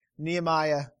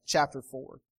Nehemiah chapter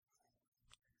 4.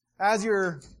 As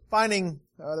you're finding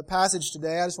the passage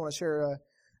today, I just want to share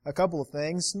a couple of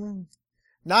things.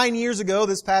 9 years ago,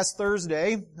 this past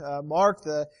Thursday, marked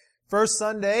the first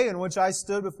Sunday in which I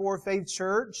stood before Faith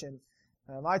Church, and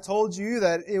I told you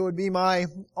that it would be my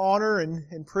honor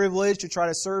and privilege to try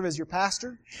to serve as your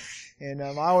pastor. And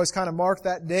I always kind of mark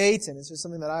that date, and it's just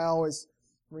something that I always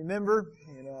remember.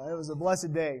 And it was a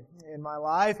blessed day in my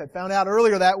life. I found out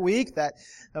earlier that week that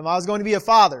I was going to be a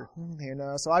father.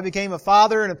 And so I became a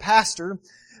father and a pastor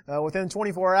within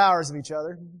 24 hours of each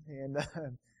other. And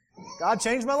God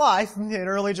changed my life in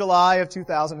early July of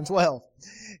 2012.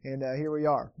 And here we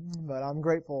are. But I'm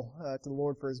grateful to the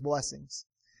Lord for His blessings.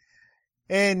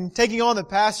 And taking on the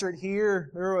pastorate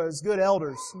here, there was good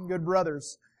elders, good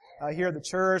brothers here at the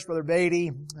church, Brother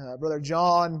Beatty, Brother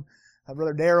John,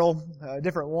 Brother Darrell,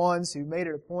 different ones who made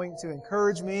it a point to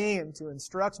encourage me and to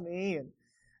instruct me. And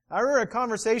I remember a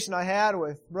conversation I had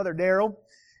with Brother Darrell,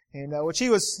 and which he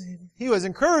was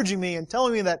encouraging me and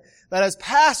telling me that as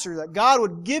pastor, that God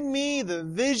would give me the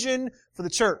vision for the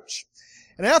church.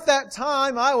 And at that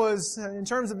time, I was, in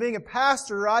terms of being a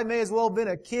pastor, I may as well have been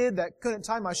a kid that couldn't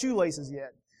tie my shoelaces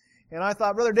yet. And I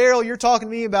thought, Brother Darrell, you're talking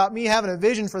to me about me having a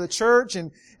vision for the church,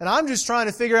 and I'm just trying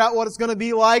to figure out what it's going to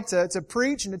be like to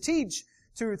preach and to teach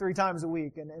 2 or 3 times a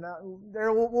week. And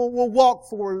we'll walk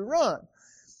before we run.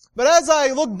 But as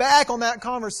I look back on that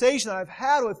conversation I've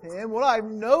had with him, what I've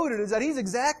noted is that he's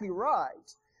exactly right.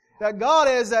 That God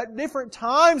has at different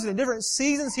times and in different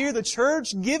seasons here at the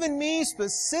church given me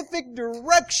specific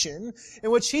direction in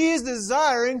which He is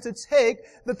desiring to take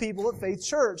the people at Faith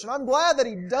Church. And I'm glad that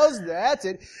He does that.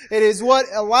 It is what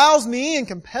allows me and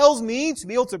compels me to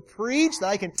be able to preach, that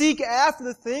I can seek after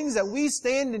the things that we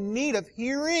stand in need of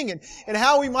hearing, and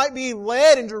how we might be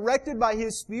led and directed by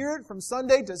His Spirit from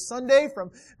Sunday to Sunday,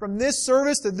 from this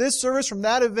service to this service, from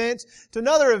that event to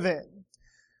another event.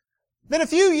 Then a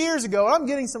few years ago, and I'm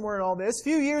getting somewhere in all this, a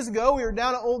few years ago we were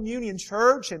down at Old Union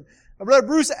Church, and Brother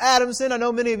Bruce Adamson, I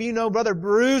know many of you know Brother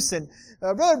Bruce, and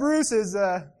Brother Bruce is,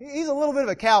 he's a little bit of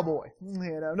a cowboy.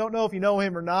 I don't know if you know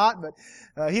him or not,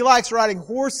 but he likes riding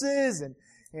horses, and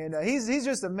he's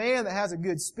just a man that has a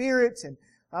good spirit, and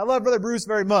I love Brother Bruce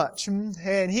very much.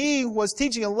 And he was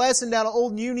teaching a lesson down at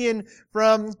Old Union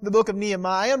from the book of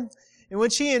Nehemiah, in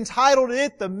which he entitled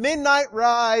it, The Midnight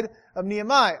Ride of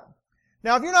Nehemiah.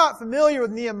 Now, if you're not familiar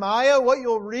with Nehemiah, what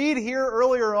you'll read here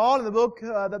earlier on in the book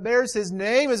that bears his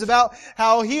name is about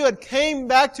how he had came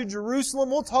back to Jerusalem.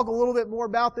 We'll talk a little bit more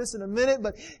about this in a minute,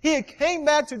 but he had came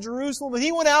back to Jerusalem, and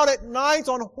he went out at night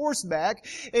on horseback,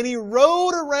 and he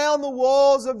rode around the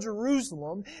walls of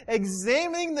Jerusalem,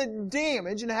 examining the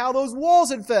damage and how those walls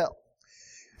had fell.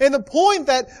 And the point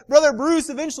that Brother Bruce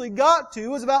eventually got to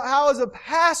was about how as a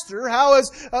pastor, how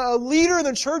as a leader in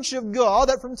the church of God,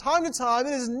 that from time to time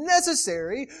it is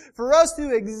necessary for us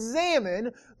to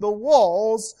examine the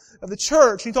walls of the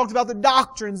church. He talked about the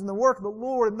doctrines and the work of the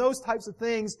Lord and those types of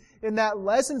things in that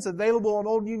lesson. It's available on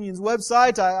Old Union's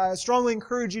website. I strongly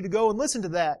encourage you to go and listen to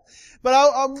that. But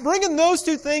I'm bringing those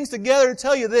two things together to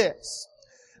tell you this.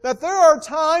 That there are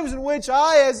times in which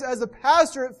I, as a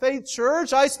pastor at Faith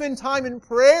Church, I spend time in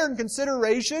prayer and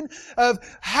consideration of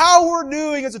how we're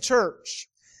doing as a church.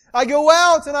 I go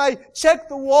out and I check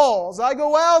the walls. I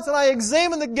go out and I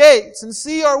examine the gates and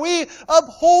see, are we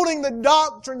upholding the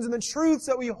doctrines and the truths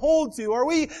that we hold to? Are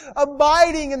we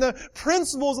abiding in the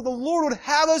principles that the Lord would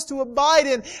have us to abide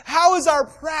in? How is our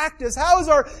practice? How is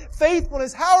our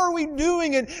faithfulness? How are we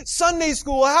doing in Sunday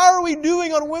school? How are we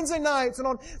doing on Wednesday nights and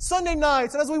on Sunday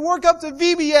nights? And as we work up to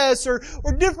VBS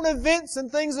or different events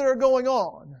and things that are going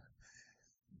on.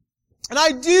 And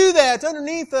I do that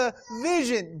underneath a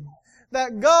vision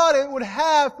that God would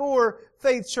have for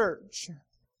Faith Church.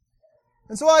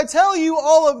 And so I tell you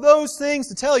all of those things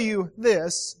to tell you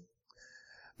this,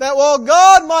 that while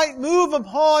God might move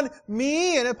upon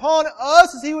me and upon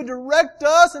us as He would direct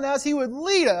us and as He would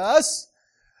lead us,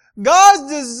 God's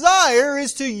desire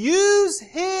is to use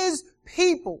His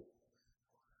people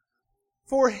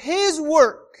for His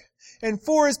work and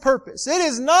for His purpose. It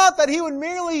is not that He would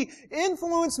merely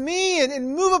influence me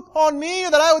and move upon me, or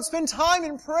that I would spend time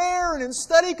in prayer and in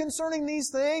study concerning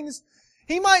these things.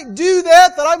 He might do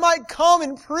that I might come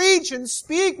and preach and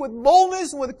speak with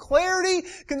boldness and with clarity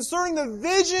concerning the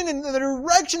vision and the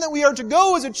direction that we are to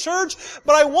go as a church.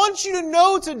 But I want you to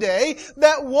know today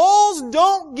that walls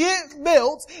don't get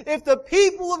built if the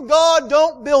people of God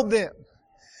don't build them.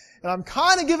 And I'm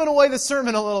kind of giving away the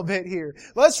sermon a little bit here.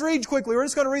 Let's read quickly. We're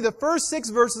just going to read the first 6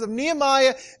 verses of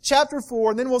Nehemiah chapter 4,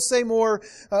 and then we'll say more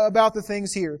about the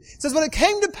things here. It says, "But it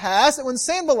came to pass that when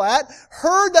Sanballat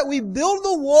heard that we built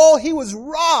the wall, he was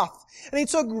wroth, And he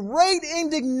took great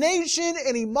indignation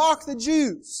and he mocked the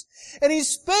Jews. And he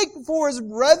spake before his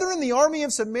brethren, the army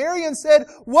of Samaria, and said,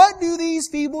 What do these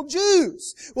feeble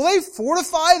Jews? Will they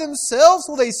fortify themselves?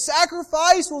 Will they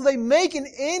sacrifice? Will they make an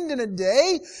end in a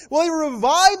day? Will they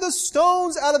revive the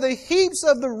stones out of the heaps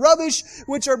of the rubbish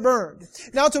which are burned?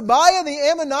 Now Tobiah the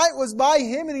Ammonite was by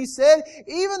him, and he said,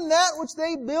 Even that which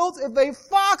they built, if a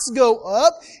fox go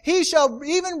up, he shall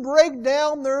even break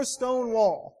down their stone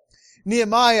wall.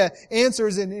 Nehemiah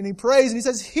answers and he prays and he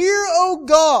says, Hear, O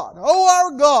God, O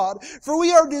our God, for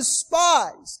we are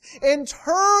despised, and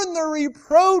turn the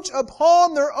reproach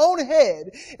upon their own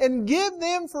head, and give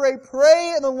them for a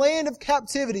prey in the land of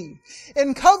captivity.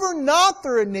 And cover not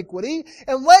their iniquity,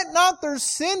 and let not their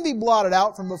sin be blotted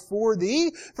out from before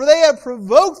thee, for they have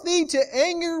provoked thee to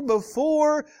anger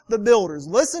before the builders.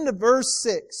 Listen to verse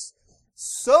 6.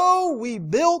 So we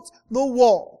built the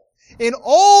wall, and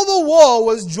all the wall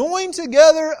was joined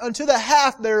together unto the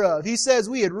half thereof. He says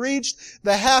we had reached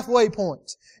the halfway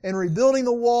point in rebuilding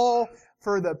the wall,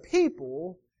 for the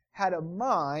people had a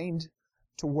mind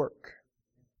to work.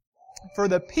 For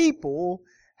the people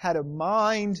had a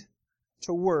mind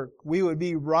to work. We would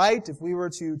be right if we were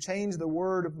to change the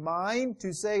word of mind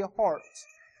to say heart.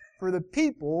 For the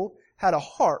people had a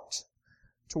heart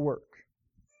to work.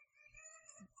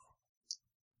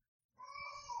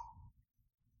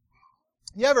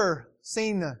 You ever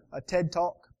seen a TED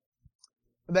Talk?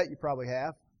 I bet you probably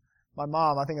have. My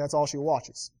mom, I think that's all she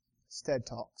watches. It's TED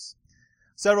Talks.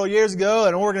 Several years ago,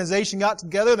 an organization got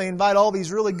together. They invite all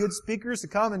these really good speakers to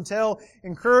come and tell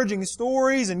encouraging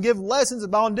stories and give lessons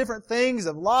about different things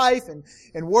of life and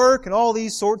work and all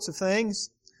these sorts of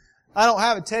things. I don't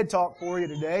have a TED Talk for you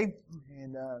today.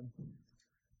 And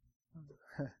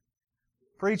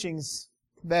preaching's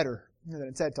better than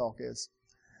a TED Talk is.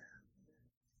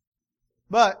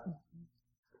 But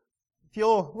if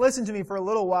you'll listen to me for a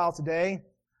little while today,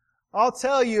 I'll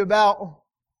tell you about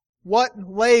what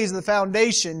lays the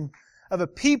foundation of a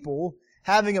people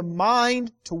having a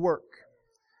mind to work.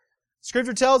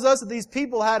 Scripture tells us that these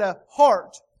people had a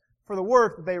heart for the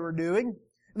work that they were doing.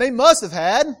 They must have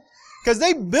had, because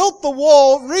they built the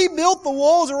wall, rebuilt the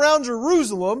walls around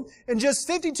Jerusalem in just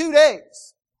 52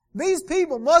 days. These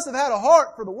people must have had a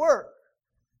heart for the work.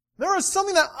 There was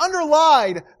something that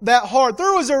underlied that heart.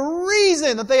 There was a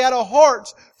reason that they had a heart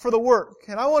for the work.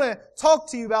 And I want to talk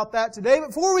to you about that today. But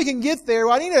before we can get there,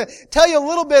 I need to tell you a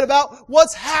little bit about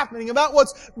what's happening, about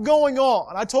what's going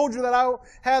on. I told you that I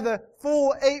had the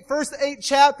first 8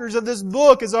 chapters of this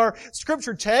book as our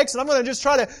scripture text, and I'm going to just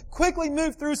try to quickly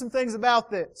move through some things about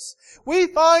this. We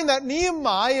find that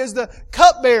Nehemiah is the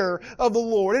cupbearer of the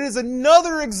Lord. It is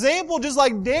another example, just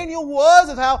like Daniel was,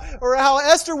 of how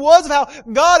Esther was, of how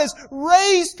God has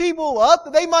raised people up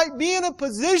that they might be in a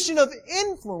position of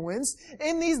influence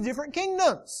in these different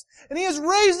kingdoms. And He has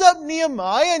raised up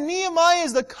Nehemiah, and Nehemiah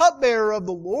is the cupbearer of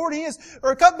the Lord.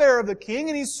 Or cupbearer of the king,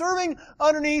 and he's serving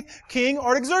underneath King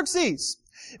Artaxerxes.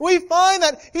 We find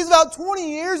that he's about 20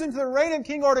 years into the reign of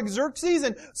King Artaxerxes,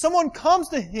 and someone comes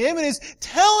to him and is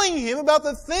telling him about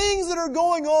the things that are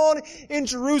going on in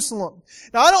Jerusalem.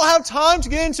 Now, I don't have time to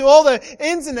get into all the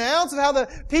ins and outs of how the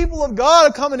people of God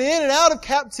are coming in and out of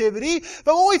captivity,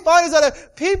 but what we find is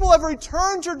that people have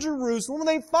returned to Jerusalem, and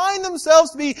they find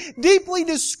themselves to be deeply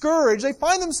discouraged. They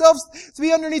find themselves to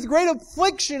be underneath great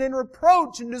affliction and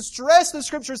reproach and distress, the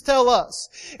Scriptures tell us.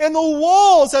 And the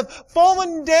walls have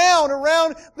fallen down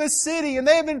around the city, and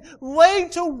they have been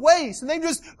laid to waste, and they've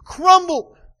just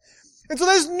crumbled. And so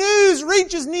this news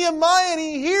reaches Nehemiah, and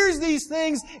he hears these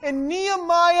things, and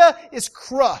Nehemiah is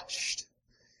crushed.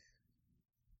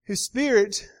 His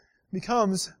spirit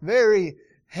becomes very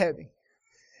heavy.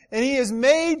 And he is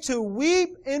made to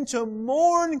weep and to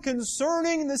mourn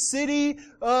concerning the city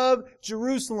of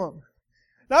Jerusalem.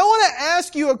 Now I want to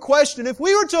ask you a question. If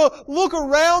we were to look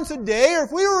around today, or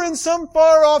if we were in some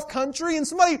far off country and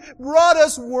somebody brought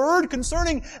us word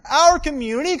concerning our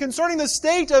community, concerning the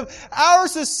state of our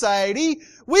society,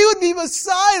 we would be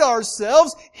beside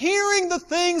ourselves hearing the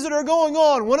things that are going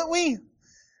on, wouldn't we?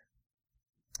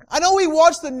 I know we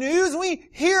watch the news and we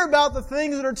hear about the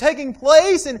things that are taking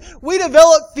place and we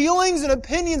develop feelings and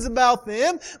opinions about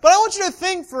them, but I want you to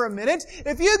think for a minute,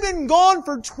 if you had been gone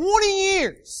for 20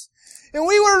 years, and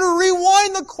we were to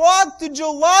rewind the clock to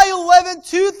July 11,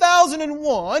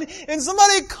 2001, and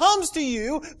somebody comes to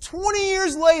you 20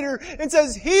 years later and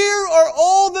says, here are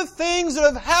all the things that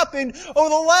have happened over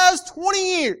the last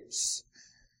 20 years.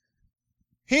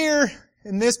 Here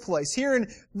in this place, here in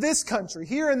this country,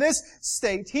 here in this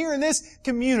state, here in this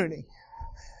community.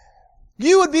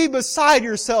 You would be beside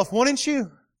yourself, wouldn't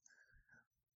you?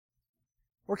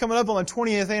 We're coming up on the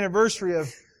 20th anniversary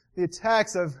of the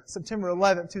attacks of September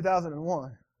 11th,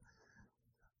 2001,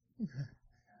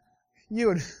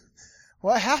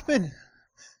 what happened?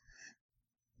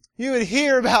 You would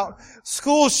hear about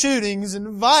school shootings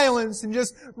and violence and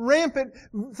just rampant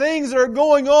things that are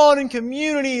going on in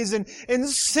communities and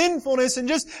sinfulness and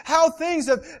just how things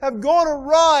have gone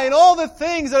awry and all the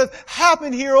things that have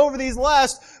happened here over these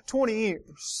last 20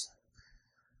 years.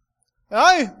 And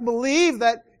I believe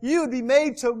that you would be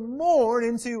made to mourn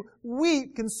and to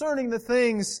weep concerning the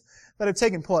things that have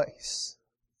taken place.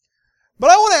 But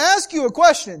I want to ask you a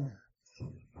question.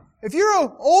 If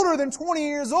you're older than 20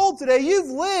 years old today, you've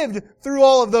lived through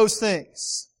all of those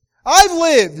things. I've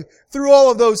lived through all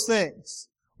of those things.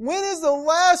 When is the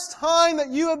last time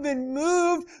that you have been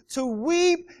moved to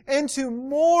weep and to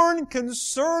mourn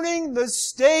concerning the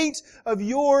state of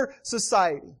your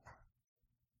society?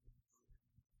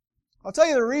 I'll tell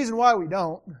you the reason why we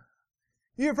don't.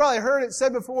 You've probably heard it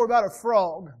said before about a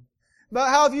frog. About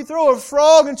how if you throw a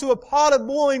frog into a pot of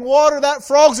boiling water, that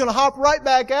frog's going to hop right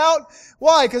back out.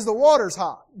 Why? Because the water's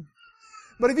hot.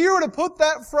 But if you were to put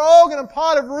that frog in a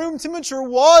pot of room temperature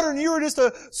water and you were just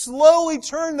to slowly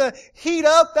turn the heat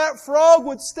up, that frog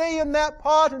would stay in that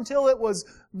pot until it was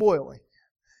boiling.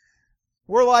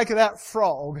 We're like that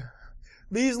frog.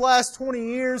 These last 20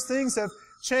 years, things have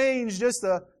changed just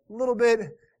a little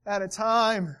bit at a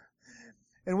time.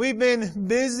 And we've been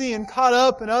busy and caught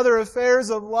up in other affairs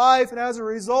of life, and as a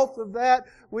result of that,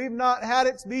 we've not had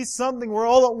it to be something where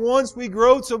all at once we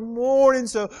grow to mourn and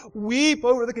to weep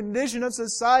over the condition of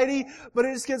society, but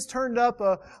it just gets turned up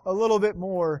a little bit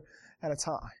more at a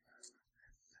time.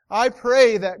 I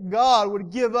pray that God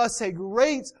would give us a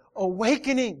great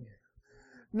awakening.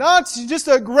 Not just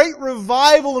a great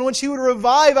revival in which He would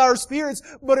revive our spirits,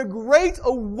 but a great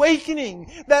awakening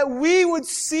that we would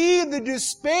see the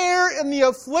despair and the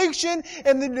affliction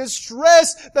and the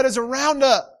distress that is around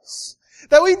us.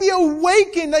 That we'd be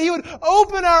awakened, that He would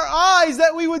open our eyes,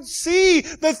 that we would see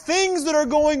the things that are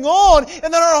going on,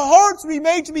 and that our hearts would be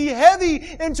made to be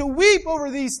heavy and to weep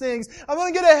over these things. I'm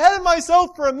going to get ahead of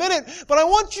myself for a minute, but I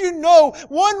want you to know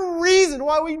one reason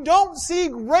why we don't see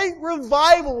great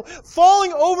revival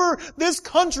falling over this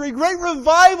country, great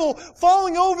revival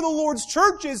falling over the Lord's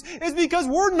churches, is because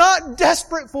we're not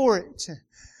desperate for it.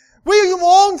 We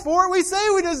long for it, we say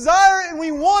we desire it and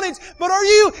we want it, but are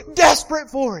you desperate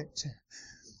for it?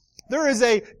 There is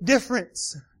a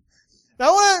difference. Now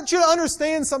I want you to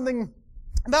understand something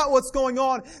about what's going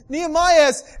on.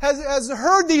 Nehemiah has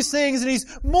heard these things and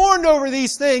he's mourned over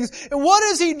these things. And what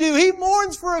does he do? He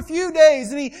mourns for a few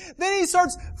days and then he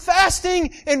starts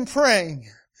fasting and praying.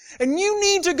 And you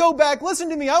need to go back. Listen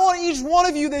to me. I want each one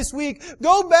of you this week,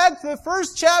 go back to the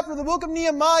first chapter of the book of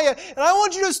Nehemiah, and I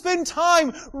want you to spend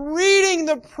time reading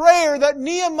the prayer that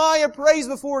Nehemiah prays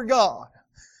before God.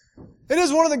 It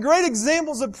is one of the great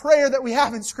examples of prayer that we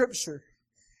have in Scripture.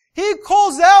 He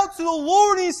calls out to the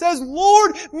Lord and he says,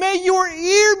 Lord, may your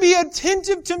ear be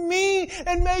attentive to me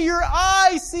and may your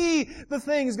eye see the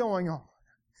things going on.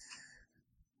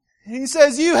 And he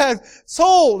says, you have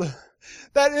told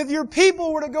that if your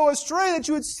people were to go astray, that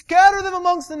you would scatter them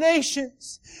amongst the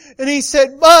nations. And he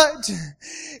said, but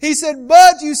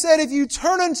you said, if you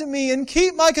turn unto me and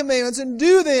keep my commandments and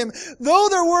do them, though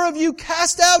there were of you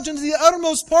cast out into the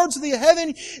uttermost parts of the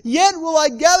heaven, yet will I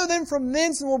gather them from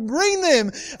thence and will bring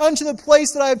them unto the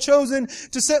place that I have chosen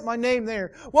to set my name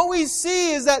there. What we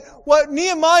see is that what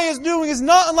Nehemiah is doing is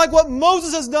not unlike what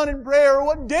Moses has done in prayer or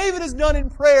what David has done in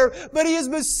prayer, but he is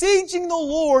beseeching the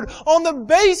Lord on the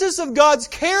basis of God's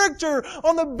character,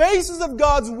 on the basis of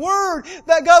God's Word,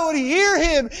 that God would hear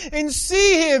him and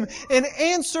see him and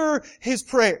answer his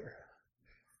prayer.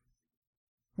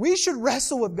 We should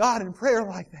wrestle with God in prayer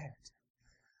like that.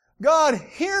 God,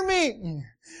 hear me.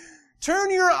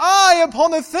 Turn your eye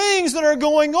upon the things that are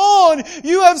going on.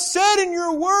 You have said in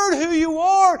your word who you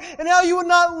are and how you would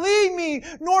not leave me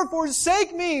nor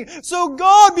forsake me. So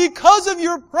God, because of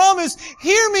your promise,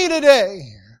 hear me today.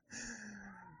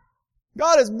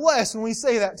 God is blessed when we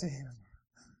say that to Him.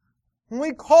 When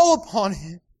we call upon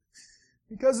Him.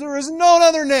 Because there is no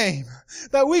other name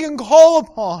that we can call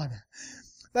upon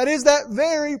that is that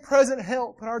very present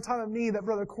help in our time of need that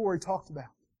Brother Corey talked about.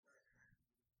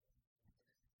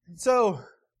 And so,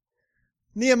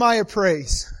 Nehemiah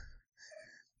prays.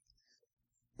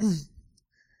 And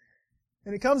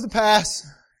it comes to pass,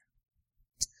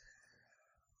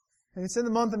 and it's in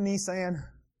the month of Nisan,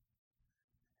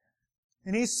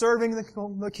 and he's serving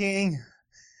the king,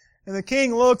 and the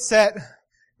king looks at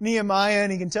Nehemiah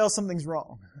and he can tell something's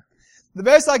wrong. The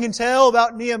best I can tell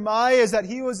about Nehemiah is that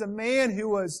he was a man who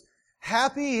was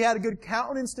happy. He had a good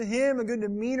countenance to him, a good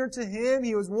demeanor to him.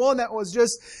 He was one that was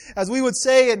just, as we would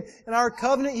say in our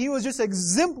covenant, he was just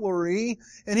exemplary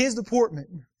in his deportment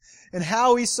and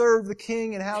how he served the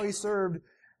king and how he served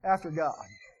after God.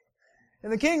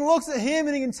 And the king looks at him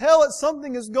and he can tell that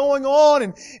something is going on,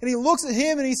 and he looks at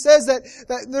him and he says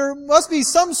that there must be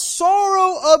some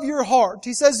sorrow of your heart.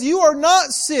 He says, you are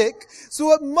not sick,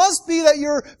 so it must be that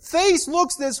your face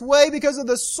looks this way because of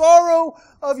the sorrow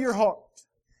of your heart.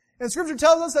 And Scripture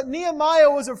tells us that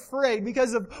Nehemiah was afraid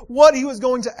because of what he was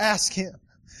going to ask him.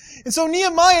 And so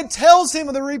Nehemiah tells him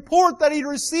of the report that he'd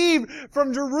received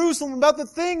from Jerusalem about the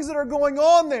things that are going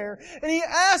on there. And he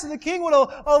asks if the king would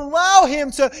allow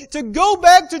him to go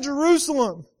back to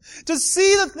Jerusalem, to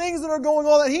see the things that are going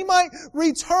on, that he might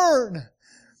return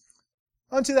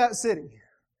unto that city.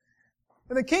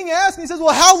 And the king asks him, he says,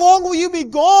 well, how long will you be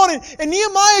gone? And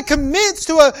Nehemiah commits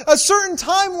to a certain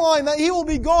timeline that he will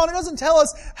be gone. It doesn't tell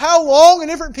us how long,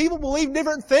 and different people believe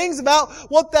different things about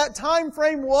what that time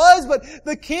frame was. But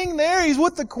the king there, he's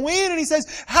with the queen, and he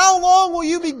says, how long will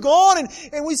you be gone?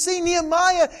 And we see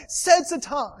Nehemiah sets a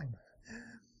time.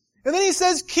 And then he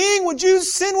says, King, would you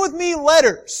send with me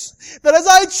letters, that as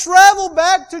I travel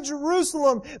back to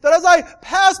Jerusalem, that as I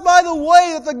pass by the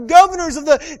way, that the governors of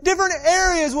the different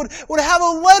areas would have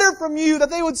a letter from you,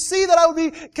 that they would see that I would be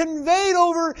conveyed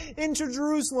over into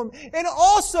Jerusalem. And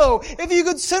also, if you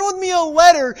could send with me a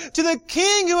letter to the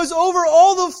king who is over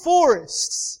all the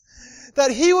forests,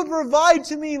 that he would provide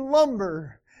to me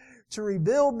lumber to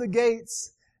rebuild the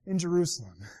gates in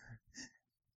Jerusalem.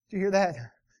 Did you hear that?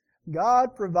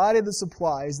 God provided the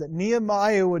supplies that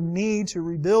Nehemiah would need to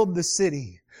rebuild the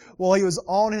city while he was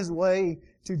on his way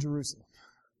to Jerusalem.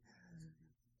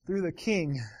 Through the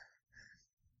king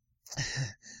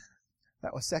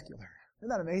that was secular. Isn't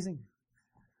that amazing?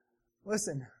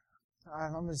 Listen,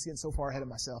 I'm just getting so far ahead of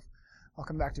myself. I'll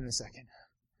come back to it in a second.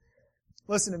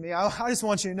 Listen to me. I just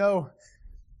want you to know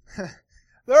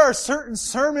there are certain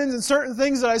sermons and certain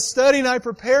things that I study and I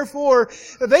prepare for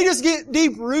that they just get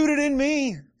deep rooted in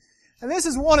me. And this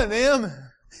is one of them.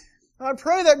 I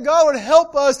pray that God would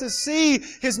help us to see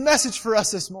His message for us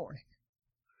this morning.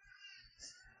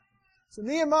 So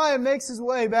Nehemiah makes his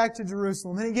way back to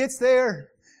Jerusalem. And he gets there,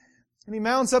 and he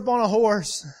mounts up on a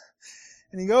horse,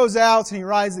 and he goes out and he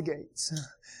rides the gates.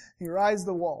 He rides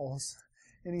the walls,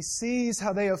 and he sees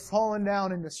how they have fallen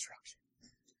down in destruction.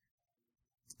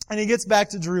 And he gets back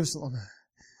to Jerusalem,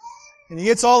 and he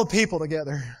gets all the people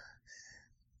together.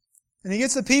 And he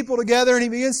gets the people together and he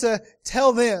begins to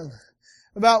tell them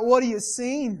about what he has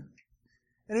seen.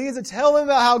 And he begins to tell them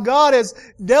about how God has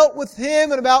dealt with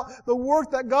him and about the work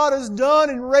that God has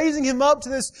done in raising him up to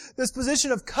this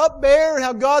position of cupbearer and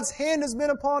how God's hand has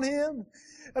been upon him.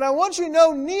 And I want you to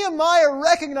know Nehemiah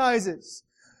recognizes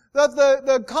that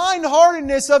the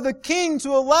kind-heartedness of the king to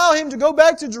allow him to go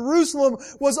back to Jerusalem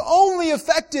was only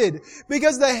affected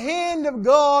because the hand of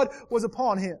God was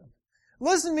upon him.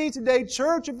 Listen to me today,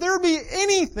 church. If there be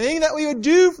anything that we would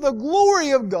do for the glory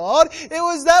of God, it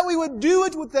was that we would do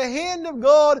it with the hand of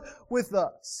God with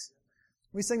us.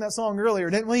 We sang that song earlier,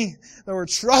 didn't we? That we're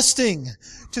trusting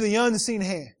to the unseen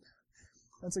hand.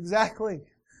 That's exactly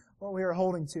what we are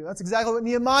holding to. That's exactly what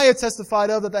Nehemiah testified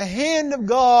of, that the hand of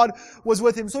God was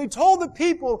with him. So he told the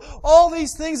people all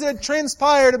these things that had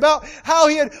transpired about how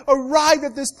he had arrived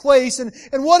at this place and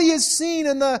what he has seen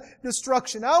in the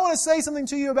destruction. Now I want to say something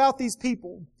to you about these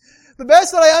people. The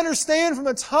best that I understand from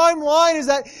the timeline is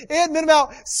that it had been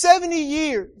about 70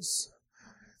 years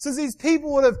since these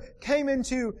people would have came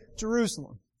into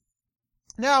Jerusalem.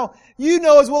 Now, you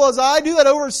know as well as I do that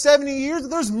over 70 years,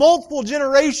 there's multiple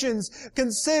generations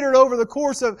considered over the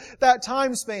course of that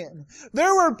time span.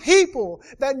 There were people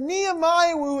that who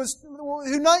Nehemiah was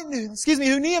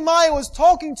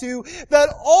talking to, that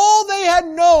all they had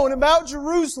known about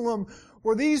Jerusalem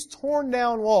were these torn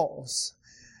down walls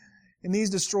and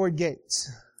these destroyed gates.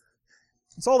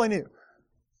 That's all they knew.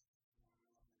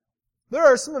 There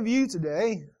are some of you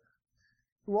today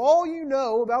who all you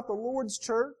know about the Lord's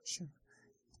church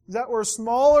is that we're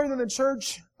smaller than the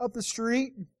church up the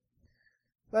street.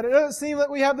 That it doesn't seem like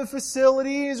we have the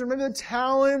facilities or maybe the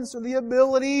talents or the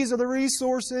abilities or the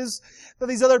resources that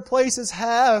these other places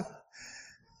have.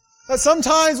 That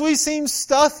sometimes we seem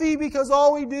stuffy because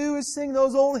all we do is sing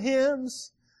those old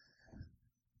hymns.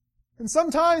 And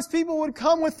sometimes people would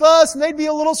come with us and they'd be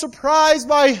a little surprised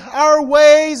by our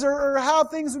ways or how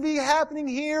things would be happening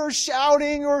here, or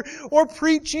shouting or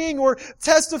preaching or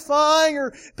testifying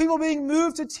or people being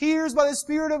moved to tears by the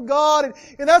Spirit of God.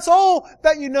 And that's all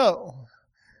that you know.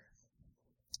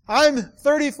 I'm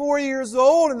 34 years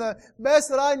old, and the best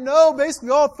that I know, basically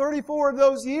all 34 of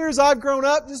those years, I've grown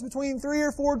up just between 3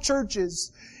 or 4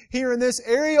 churches here in this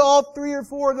area. All 3 or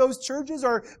 4 of those churches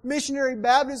are Missionary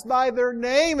Baptist by their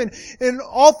name, and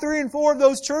all 3 and 4 of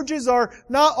those churches are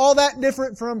not all that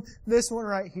different from this one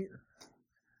right here.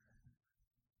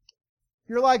 If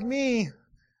you're like me,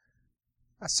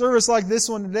 a service like this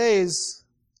one today is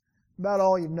about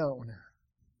all you've known.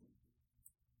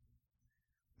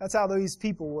 That's how these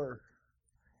people were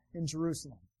in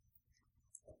Jerusalem.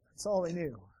 That's all they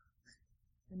knew.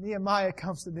 And Nehemiah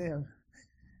comes to them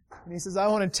and he says, I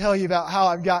want to tell you about how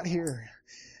I've got here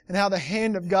and how the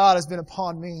hand of God has been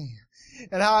upon me.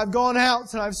 And how I've gone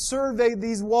out and I've surveyed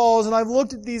these walls and I've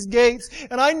looked at these gates,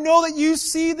 and I know that you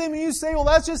see them and you say, well,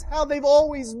 that's just how they've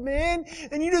always been.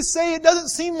 And you just say it doesn't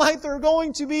seem like they're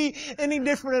going to be any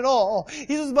different at all.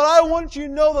 He says, but I want you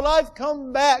to know that I've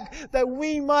come back that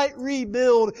we might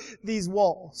rebuild these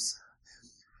walls.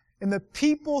 And the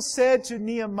people said to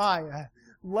Nehemiah,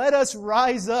 let us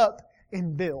rise up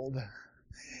and build.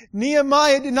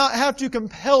 Nehemiah did not have to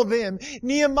compel them.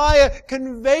 Nehemiah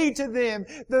conveyed to them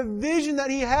the vision that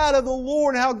he had of the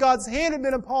Lord and how God's hand had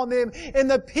been upon them. And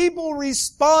the people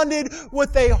responded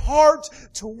with a heart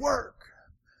to work.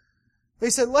 They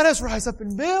said, let us rise up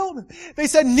and build. They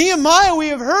said, Nehemiah, we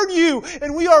have heard you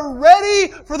and we are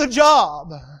ready for the job.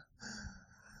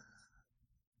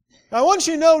 Now, I want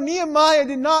you to know Nehemiah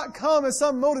did not come as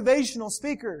some motivational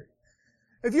speaker.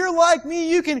 If you're like me,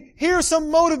 you can hear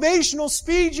some motivational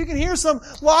speech, you can hear some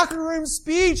locker room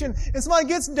speech, and somebody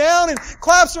gets down and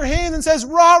claps their hands and says,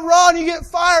 rah, rah, and you get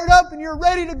fired up and you're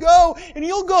ready to go, and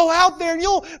you'll go out there and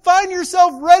you'll find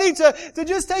yourself ready to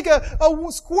just take a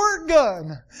squirt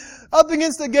gun up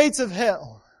against the gates of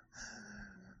hell.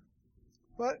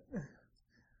 But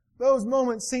those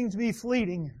moments seem to be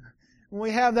fleeting when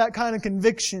we have that kind of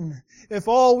conviction. If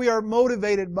all we are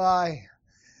motivated by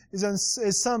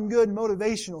is some good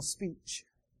motivational speech.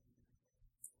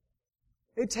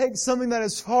 It takes something that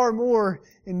is far more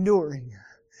enduring.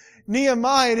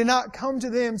 Nehemiah did not come to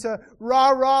them to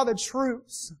rah-rah the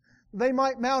troops. They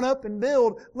might mount up and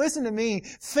build. Listen to me.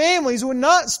 Families would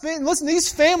not spend, listen, these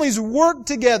families worked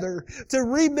together to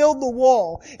rebuild the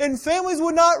wall. And families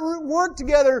would not work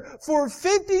together for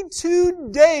 52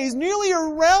 days, nearly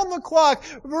around the clock,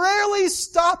 rarely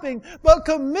stopping, but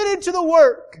committed to the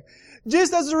work.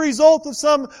 Just as a result of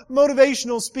some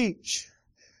motivational speech.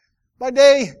 By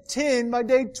day 10, by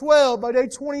day 12, by day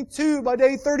 22, by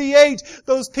day 38,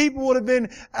 those people would have been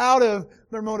out of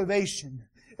their motivation.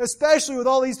 Especially with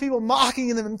all these people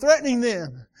mocking them and threatening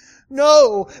them.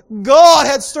 No, God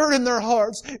had stirred in their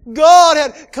hearts. God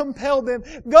had compelled them.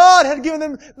 God had given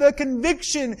them the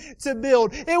conviction to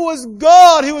build. It was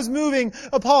God who was moving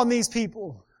upon these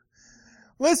people.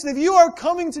 Listen, if you are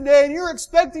coming today and you're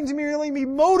expecting to merely be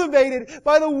motivated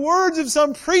by the words of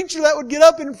some preacher that would get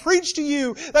up and preach to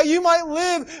you, that you might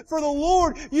live for the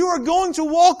Lord, you are going to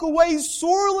walk away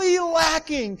sorely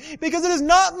lacking, because it is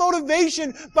not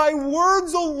motivation by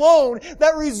words alone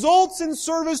that results in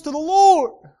service to the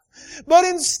Lord. But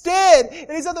instead, it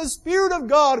is that the Spirit of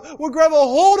God will grab a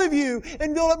hold of you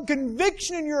and build up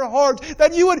conviction in your heart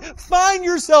that you would find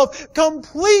yourself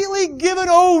completely given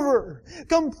over,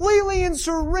 completely in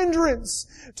surrenderance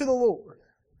to the Lord.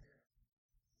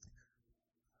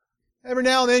 Every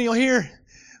now and then you'll hear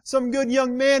some good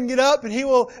young man get up and he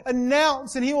will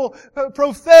announce and he will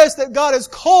profess that God has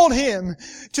called him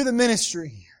to the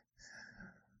ministry.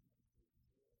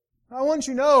 I want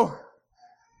you to know,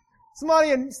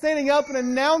 somebody standing up and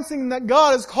announcing that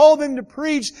God has called them to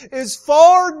preach is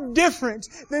far different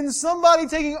than somebody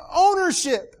taking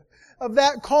ownership of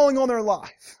that calling on their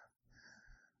life.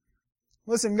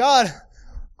 Listen, God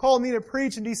called me to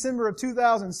preach in December of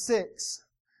 2006.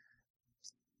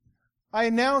 I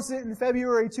announced it in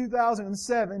February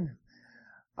 2007.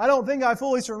 I don't think I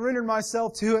fully surrendered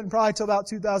myself to it probably until about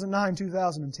 2009,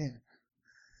 2010.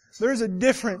 There's a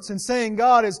difference in saying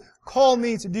God has called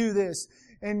me to do this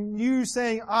and you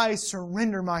saying, I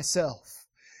surrender myself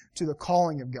to the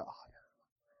calling of God.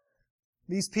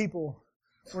 These people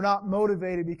were not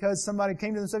motivated because somebody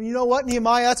came to them and said, you know what,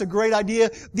 Nehemiah, that's a great idea.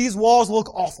 These walls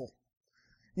look awful.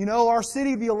 You know, our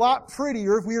city would be a lot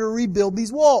prettier if we were to rebuild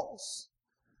these walls.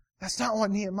 That's not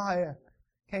what Nehemiah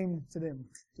came to them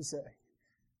to say.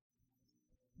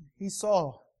 He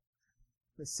saw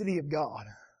the city of God,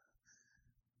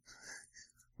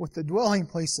 with the dwelling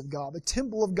place of God, the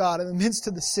temple of God in the midst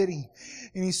of the city.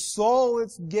 And he saw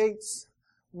its gates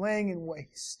laying in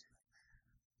waste.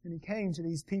 And he came to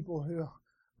these people who,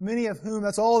 many of whom,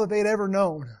 that's all that they'd ever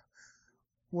known,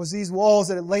 was these walls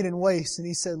that had laid in waste. And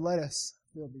he said, let us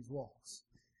build these walls.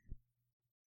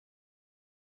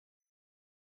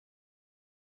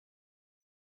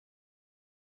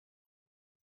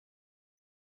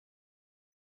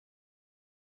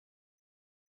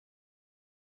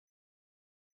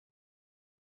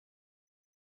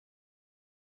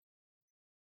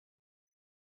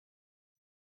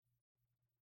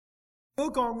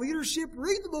 book on leadership,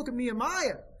 read the book of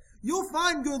Nehemiah. You'll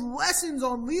find good lessons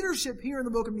on leadership here in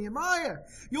the book of Nehemiah.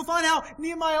 You'll find how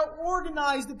Nehemiah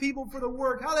organized the people for the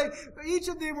work, how each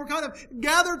of them were kind of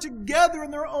gathered together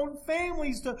in their own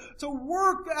families to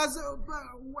work as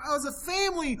a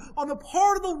family on the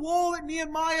part of the wall that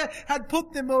Nehemiah had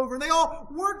put them over. And they all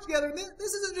worked together. And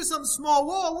this isn't just some small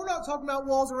wall. We're not talking about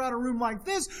walls around a room like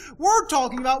this. We're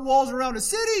talking about walls around a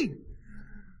city.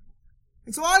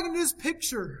 And so I can just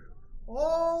picture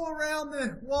all around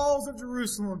the walls of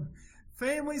Jerusalem,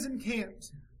 families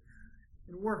encamped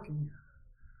and working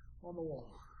on the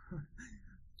wall.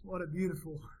 What a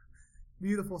beautiful,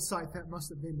 beautiful sight that must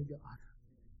have been to God.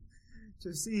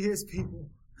 To see His people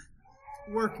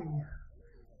working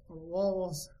on the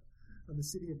walls of the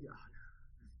city of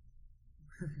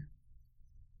God.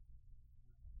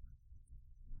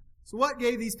 So what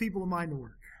gave these people a mind to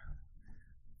work?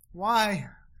 Why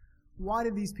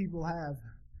did these people have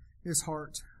this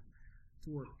heart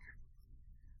to work?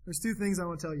 There's two things I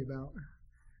want to tell you about.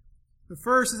 The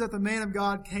first is that the man of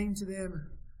God came to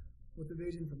them with a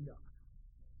vision from God.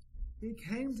 He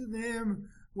came to them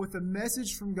with a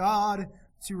message from God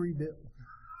to rebuild.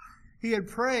 He had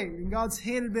prayed, and God's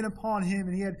hand had been upon him,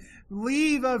 and he had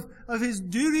leave of his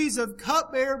duties of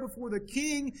cupbearer before the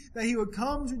king, that he would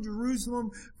come to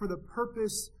Jerusalem for the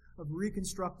purpose of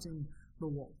reconstructing the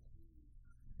wall.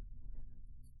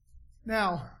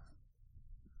 Now,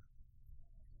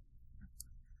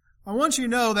 I want you to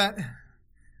know that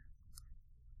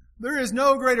there is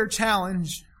no greater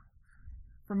challenge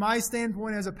from my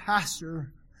standpoint as a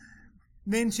pastor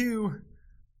than to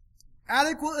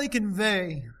adequately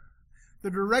convey the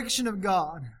direction of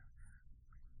God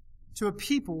to a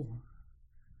people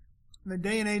in the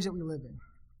day and age that we live in.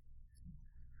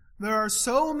 There are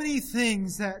so many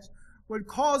things that would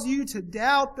cause you to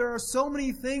doubt. There are so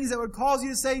many things that would cause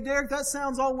you to say, Derek, that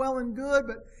sounds all well and good,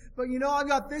 but I've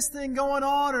got this thing going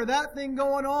on or that thing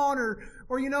going on, or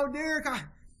Derek,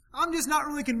 I'm just not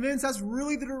really convinced that's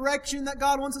really the direction that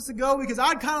God wants us to go, because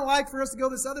I'd kind of like for us to go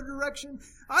this other direction.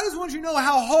 I just want you to know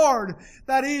how hard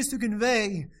that is to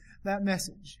convey that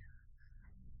message.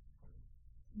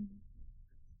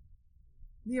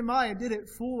 Nehemiah did it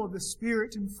full of the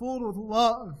Spirit and full of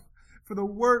love for the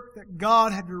work that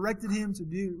God had directed him to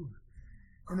do.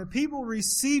 And the people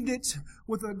received it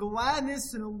with a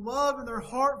gladness and a love in their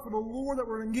heart for the Lord that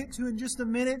we're going to get to in just a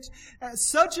minute, at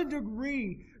such a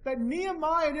degree that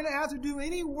Nehemiah didn't have to do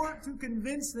any work to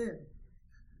convince them.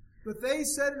 But they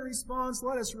said in response,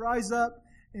 let us rise up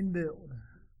and build.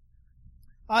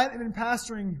 I haven't been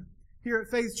pastoring here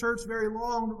at Faith Church very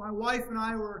long, but my wife and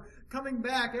I were coming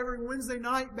back every Wednesday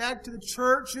night back to the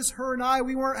church. Just her and I.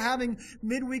 We weren't having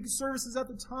midweek services at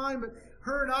the time, but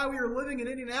her and I, we were living in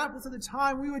Indianapolis at the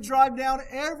time. We would drive down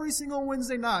every single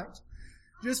Wednesday night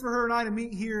just for her and I to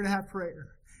meet here and have prayer.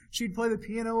 She'd play the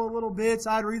piano a little bit,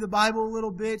 so I'd read the Bible a little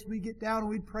bit. We'd get down and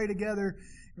we'd pray together,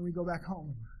 and we'd go back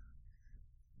home.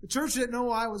 The church didn't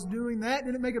know I was doing that,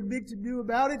 didn't make a big to-do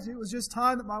about it. It was just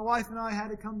time that my wife and I had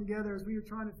to come together as we were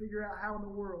trying to figure out how in the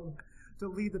world to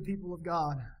lead the people of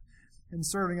God and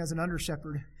serving as an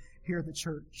under-shepherd here at the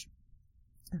church.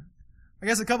 I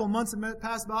guess a couple of months had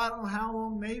passed by, I don't know how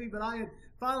long maybe, but I had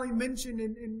finally mentioned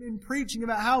in preaching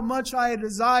about how much I had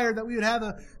desired that we would have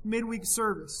a midweek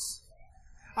service.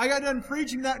 I got done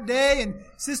preaching that day, and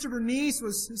Sister Bernice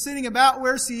was sitting about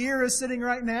where Sierra is sitting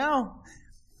right now.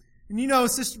 And you know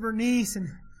Sister Bernice and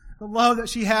the love that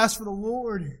she has for the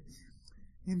Lord.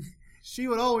 And she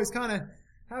would always kind of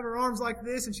have her arms like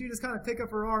this, and she'd just kind of pick up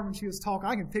her arm and she was talking.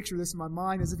 I can picture this in my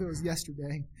mind as if it was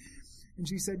yesterday. And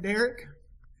she said, Derek,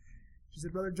 she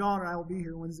said, Brother John and I will be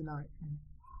here Wednesday night.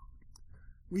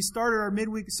 We started our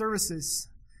midweek services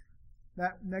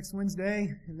that next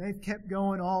Wednesday, and they've kept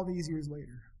going all these years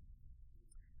later.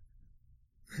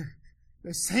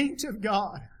 The saint of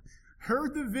God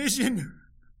heard the vision,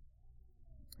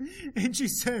 and she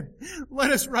said, let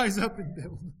us rise up and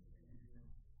build.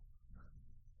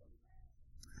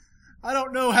 I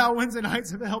don't know how Wednesday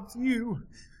nights have helped you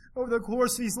over the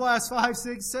course of these last 5,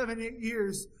 6, 7, 8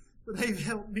 years, but they've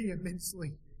helped me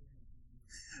immensely.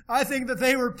 I think that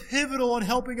they were pivotal in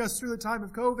helping us through the time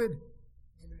of COVID.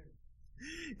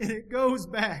 And it goes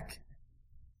back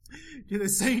to the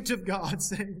saint of God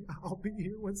saying, I'll be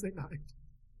here Wednesday night.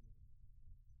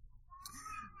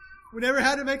 We never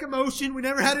had to make a motion. We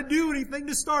never had to do anything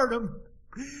to start them.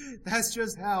 That's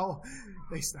just how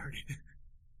they started.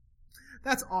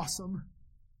 That's awesome.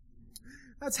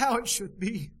 That's how it should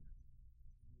be.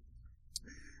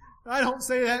 I don't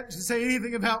say that to say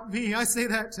anything about me. I say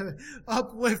that to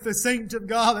uplift the saint of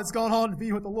God that's gone on to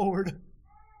be with the Lord.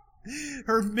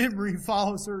 Her memory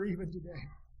follows her even today.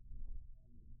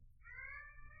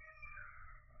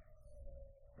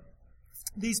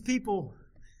 These people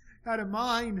had a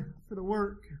mind for the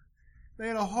work. They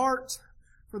had a heart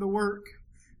for the work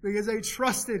because they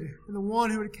trusted in the one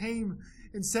who had came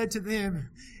and said to them,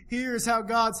 here is how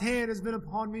God's hand has been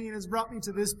upon me and has brought me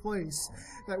to this place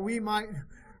that we might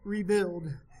rebuild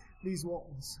these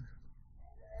walls.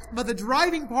 But the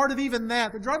driving part of even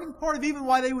that, the driving part of even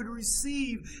why they would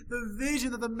receive the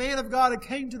vision that the man of God had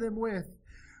came to them with,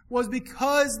 was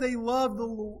because they loved the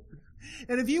Lord.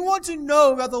 And if you want to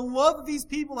know about the love that these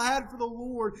people had for the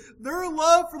Lord, their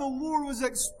love for the Lord was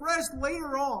expressed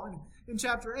later on in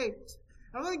chapter 8.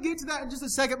 I'm going to get to that in just a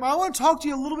second, but I want to talk to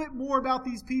you a little bit more about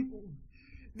these people.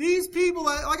 These people,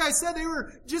 like I said, they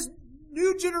were just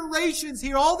new generations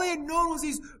here. All they had known was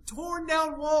these torn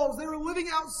down walls. They were living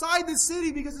outside the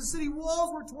city because the city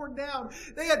walls were torn down.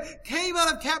 They had came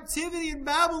out of captivity in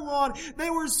Babylon. They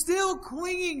were still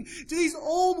clinging to these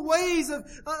old ways of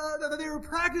that they were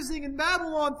practicing in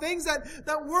Babylon, things that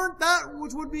weren't that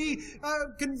which would be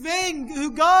conveying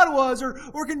who God was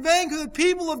or conveying who the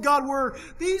people of God were.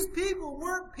 These people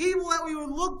weren't people that we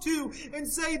would look to and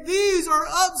say, these are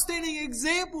upstanding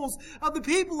examples of the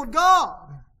people of God.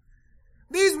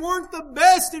 These weren't the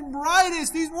best and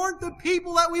brightest. These weren't the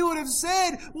people that we would have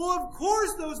said, well, of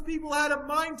course those people had a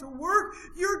mind to work.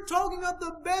 You're talking about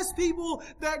the best people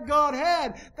that God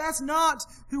had. That's not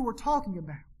who we're talking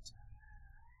about.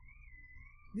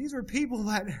 These are people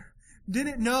that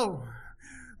didn't know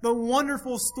the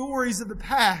wonderful stories of the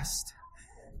past.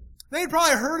 They'd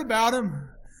probably heard about them,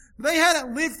 but they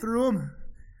hadn't lived through them.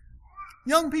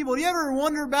 Young people, do you ever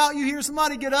wonder about, you hear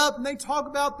somebody get up and they talk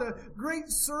about the great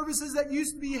services that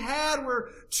used to be had where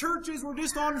churches were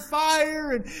just on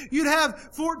fire and you'd have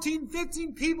 14,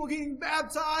 15 people getting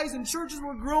baptized and churches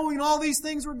were growing and all these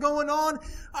things were going on.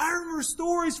 I remember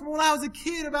stories from when I was a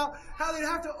kid about how they'd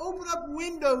have to open up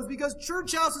windows because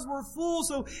church houses were full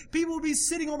so people would be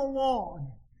sitting on the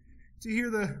lawn to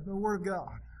hear the Word of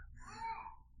God.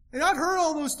 And I've heard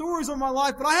all those stories all my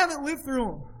life, but I haven't lived through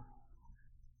them.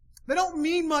 They don't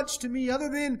mean much to me other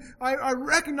than I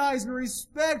recognize and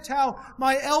respect how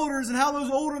my elders and how those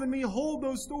older than me hold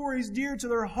those stories dear to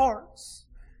their hearts.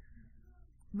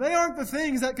 They aren't the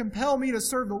things that compel me to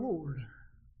serve the Lord.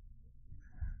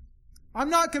 I'm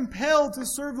not compelled to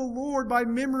serve the Lord by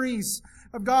memories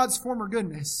of God's former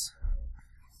goodness.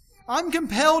 I'm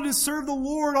compelled to serve the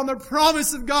Lord on the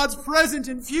promise of God's present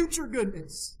and future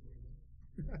goodness.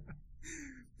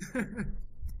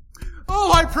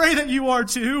 Oh, I pray that you are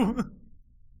too.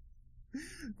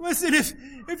 Listen, if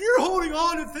you're holding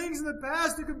on to things in the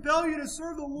past to compel you to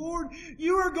serve the Lord,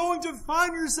 you are going to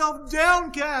find yourself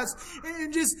downcast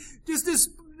and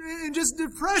just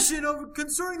depression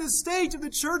concerning the state of the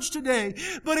church today.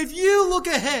 But if you look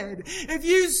ahead, if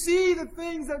you see the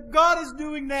things that God is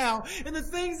doing now and the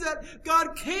things that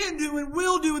God can do and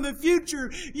will do in the future,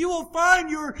 you will find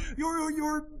your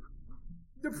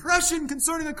depression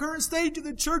concerning the current state of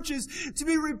the churches to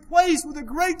be replaced with a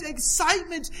great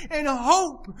excitement and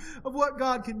hope of what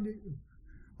God can do.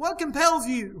 What compels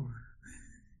you?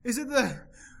 Is it the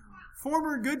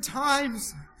former good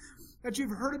times that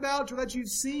you've heard about or that you've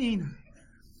seen?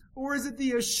 Or is it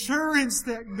the assurance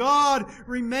that God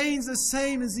remains the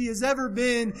same as He has ever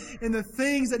been in the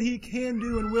things that He can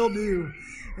do and will do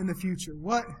in the future?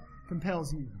 What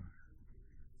compels you?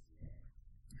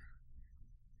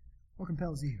 What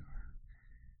compels you?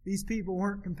 These people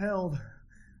weren't compelled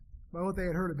by what they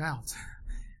had heard about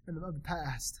in the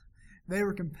past. They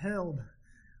were compelled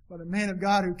by the man of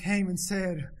God who came and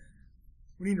said,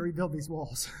 we need to rebuild these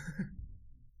walls.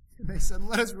 And they said,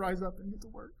 let us rise up and get to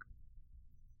work.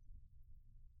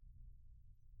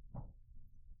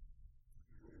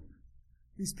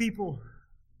 These people,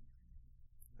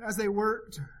 as they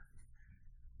worked,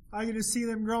 I get to see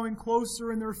them growing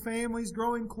closer in their families,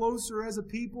 growing closer as a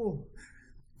people.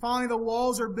 Finally, the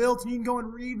walls are built, and you can go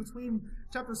and read between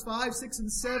chapters 5, 6, and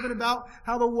 7 about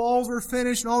how the walls were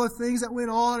finished and all the things that went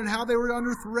on and how they were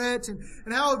under threat and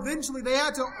how eventually they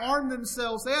had to arm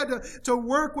themselves. They had to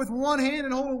work with one hand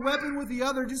and hold a weapon with the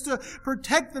other just to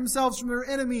protect themselves from their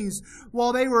enemies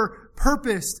while they were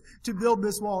purposed to build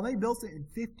this wall. And they built it in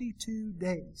 52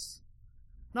 days.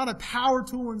 Not a power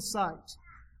tool in sight.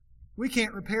 We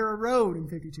can't repair a road in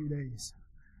 52 days.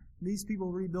 These people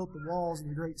rebuilt the walls of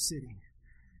the great city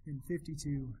in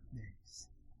 52 days.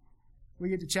 We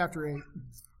get to chapter 8. It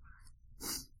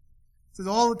says,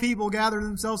 all the people gathered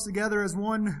themselves together as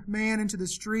one man into the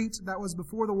street that was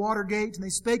before the water gate, and they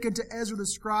spake unto Ezra the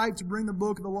scribe to bring the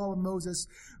book of the law of Moses,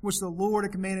 which the Lord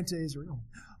had commanded to Israel.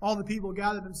 All the people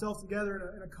gathered themselves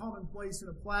together in a common place in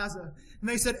a plaza, and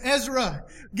they said, Ezra,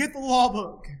 get the law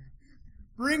book.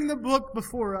 Bring the book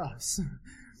before us.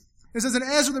 It says, and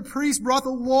Ezra the priest brought the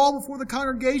law before the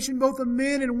congregation, both the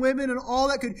men and women and all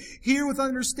that could hear with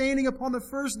understanding upon the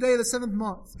first day of the 7th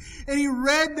month. And he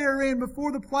read therein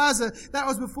before the plaza, that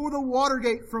was before the water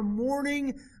gate, from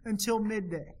morning until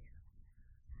midday.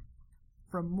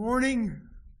 From morning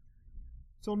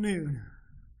till noon,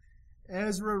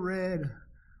 Ezra read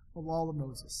the law of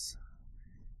Moses.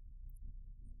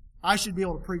 I should be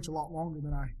able to preach a lot longer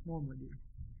than I normally do.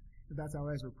 If that's how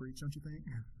Ezra preached, don't you think?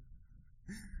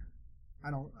 I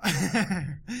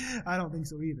don't think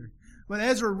so either. But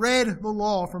Ezra read the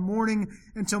law from morning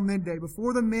until midday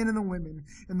before the men and the women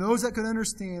and those that could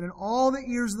understand, and all the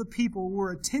ears of the people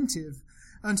were attentive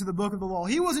unto the book of the law.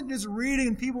 He wasn't just reading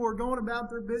and people were going about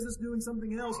their business doing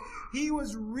something else. He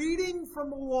was reading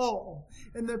from the law,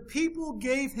 and the people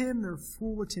gave him their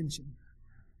full attention.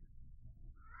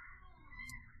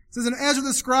 It says, and Ezra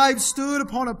the scribe stood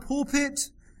upon a pulpit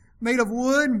made of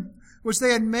wood, which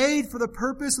they had made for the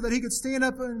purpose so that he could stand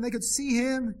up and they could see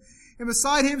him. And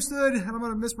beside him stood, and I'm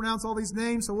going to mispronounce all these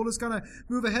names, so we'll just kind of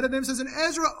move ahead of them. It says, and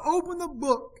Ezra opened the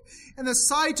book in the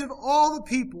sight of all the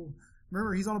people.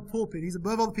 Remember, he's on a pulpit. He's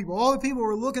above all the people. All the people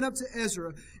were looking up to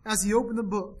Ezra as he opened the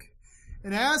book.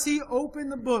 And as he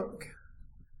opened the book,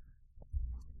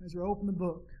 Ezra opened the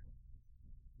book,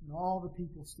 and all the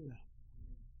people stood up.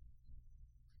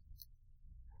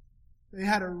 They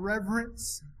had a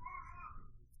reverence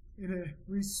and a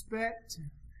respect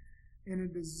and a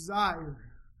desire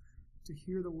to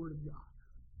hear the Word of God.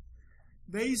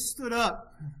 They stood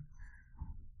up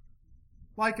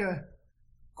like a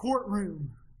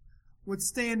courtroom would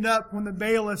stand up when the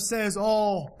bailiff says,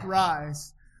 all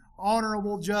rise.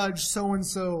 Honorable Judge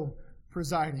so-and-so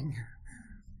presiding.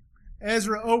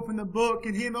 Ezra opened the book,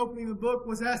 and him opening the book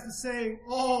was asked to say,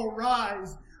 all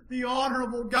rise. The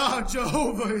honorable God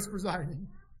Jehovah is presiding.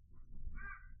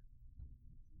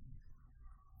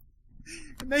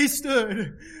 And they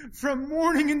stood from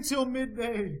morning until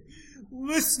midday,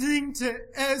 listening to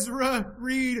Ezra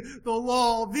read the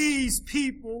law. These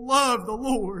people loved the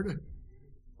Lord.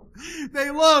 They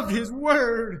loved His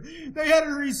Word. They had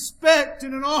a respect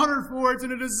and an honor for it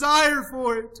and a desire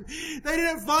for it. They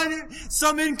didn't find it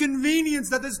some inconvenience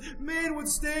that this man would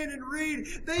stand and read.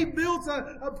 They built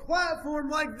a platform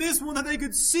like this one that they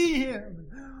could see him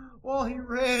while he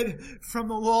read from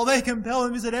the law. They compelled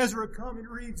him. He said, Ezra, come and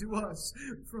read to us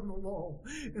from the law.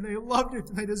 And they loved it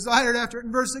and they desired after it.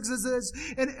 In verse 6 it says,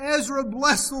 and Ezra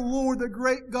blessed the Lord, the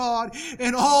great God.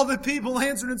 And all the people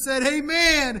answered and said,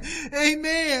 Amen,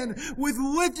 Amen, with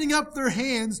lifting up their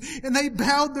hands. And they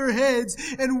bowed their heads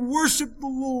and worshiped the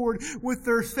Lord with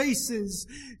their faces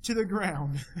to the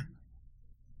ground.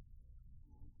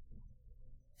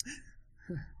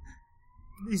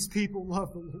 These people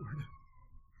love the Lord.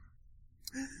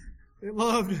 They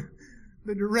loved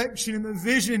the direction and the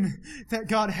vision that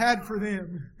God had for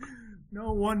them.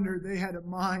 No wonder they had a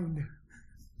mind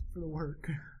for the work.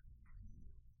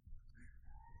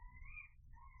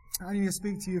 I need to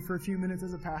speak to you for a few minutes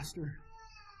as a pastor.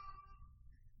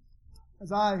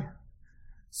 As I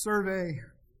survey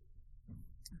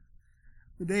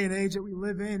the day and age that we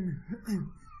live in,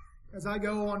 as I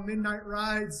go on midnight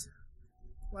rides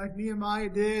like Nehemiah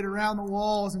did around the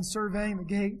walls and surveying the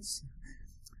gates,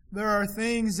 there are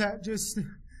things that just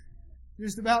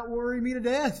about worry me to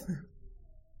death.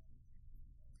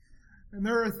 And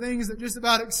there are things that just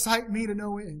about excite me to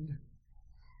no end.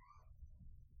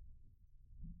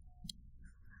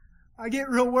 I get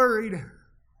real worried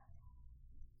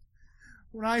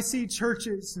when I see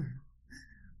churches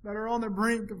that are on the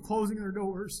brink of closing their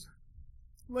doors.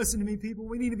 Listen to me, people.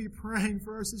 We need to be praying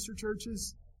for our sister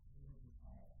churches.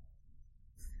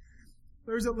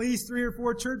 There's at least 3 or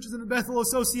 4 churches in the Bethel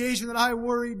Association that I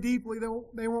worry deeply that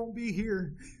they won't be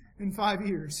here in 5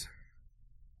 years.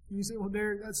 And you say, well,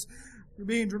 Derek, you're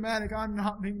being dramatic. I'm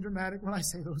not being dramatic when I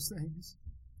say those things.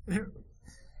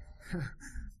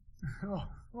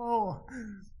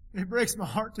 It breaks my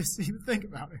heart to even think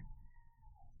about it.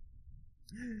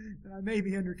 And I may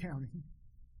be undercounting.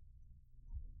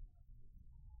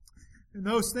 And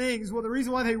those things, well, the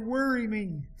reason why they worry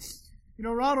me, you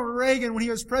know, Ronald Reagan, when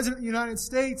he was President of the United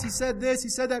States, he said this. He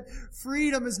said that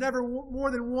freedom is never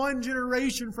more than one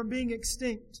generation from being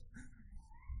extinct.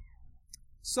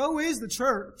 So is the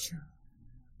church.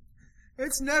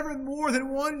 It's never more than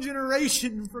one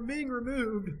generation from being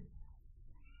removed.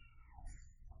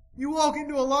 You walk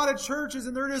into a lot of churches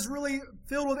and they're just really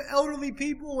filled with elderly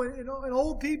people and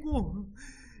old people.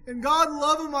 And God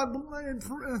love them,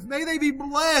 and may they be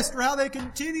blessed for how they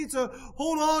continue to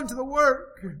hold on to the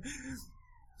work.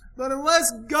 But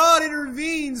unless God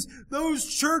intervenes, those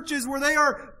churches where they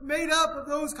are made up of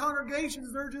those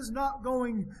congregations, they're just not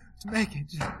going to make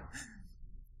it.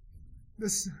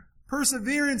 This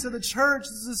perseverance of the church,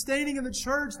 the sustaining of the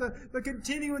church, the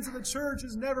continuance of the church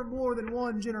is never more than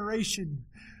one generation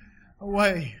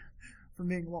away from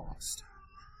being lost.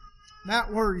 And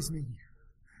that worries me.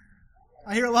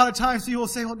 I hear a lot of times people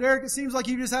say, well, Derek, it seems like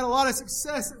you just had a lot of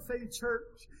success at Faith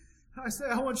Church. I say,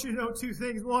 I want you to know two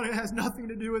things. One, it has nothing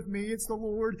to do with me. It's the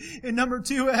Lord. And number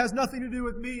two, it has nothing to do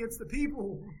with me. It's the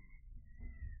people.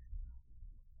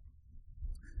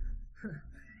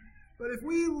 But if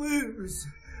we lose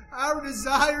our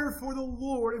desire for the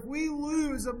Lord, if we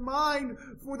lose a mind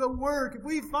for the work, if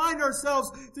we find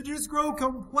ourselves to just grow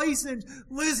complacent,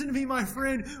 listen to me, my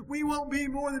friend, we won't be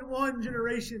more than one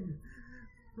generation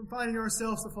from finding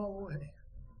ourselves to fall away.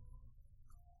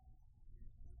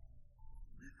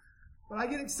 But I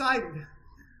get excited.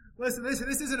 Listen, this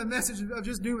isn't a message of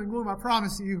just doom and gloom, I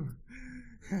promise you.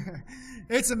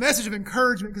 It's a message of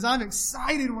encouragement because I'm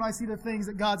excited when I see the things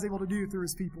that God's able to do through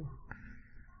His people.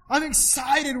 I'm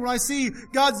excited when I see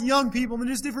God's young people and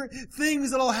just different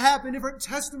things that'll happen, different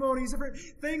testimonies, different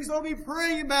things that I'll be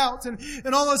praying about. And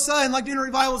all of a sudden, like during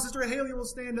revival, Sister Haley will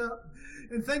stand up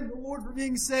and thank the Lord for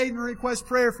being saved and request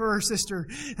prayer for her sister.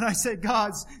 And I say,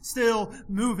 God's still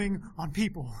moving on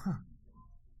people.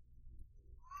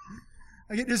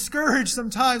 I get discouraged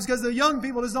sometimes because the young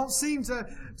people just don't seem to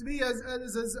be as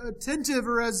attentive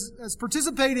or as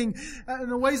participating in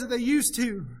the ways that they used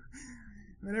to.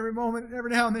 And every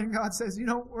now and then God says, you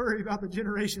don't worry about the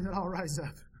generation that I'll rise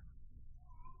up.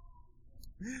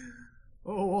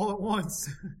 Oh, all at once.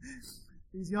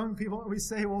 These young people, we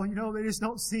say, well, they just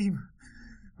don't seem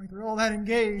like they're all that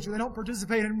engaged or they don't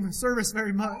participate in service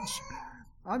very much.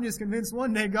 I'm just convinced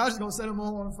one day God's going to set them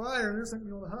all on fire and they're just going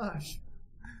to go hush.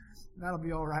 That'll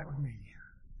be all right with me.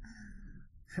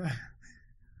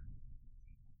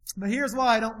 But here's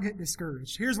why I don't get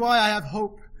discouraged. Here's why I have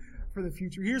hope for the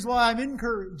future. Here's why I'm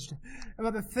encouraged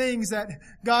about the things that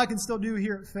God can still do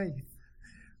here at Faith.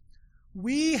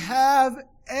 We have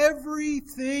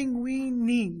everything we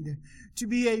need to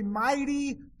be a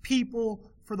mighty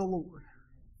people for the Lord.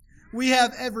 We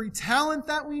have every talent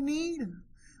that we need.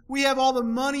 We have all the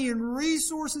money and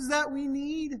resources that we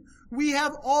need. We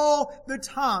have all the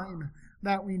time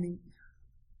that we need.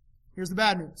 Here's the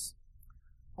bad news.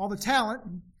 All the talent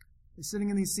is sitting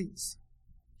in these seats.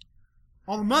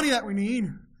 All the money that we need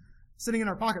is sitting in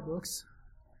our pocketbooks.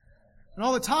 And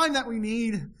all the time that we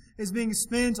need is being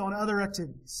spent on other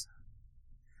activities.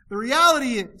 The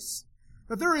reality is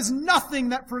that there is nothing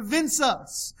that prevents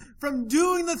us from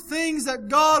doing the things that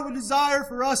God would desire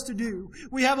for us to do.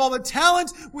 We have all the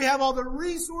talent, we have all the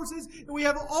resources, and we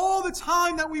have all the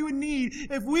time that we would need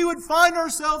if we would find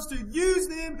ourselves to use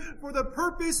them for the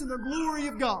purpose and the glory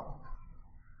of God.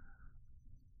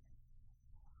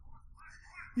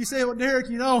 You say, well, Derek,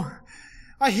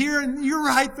 I hear, and you're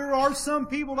right, there are some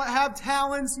people that have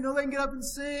talents, they can get up and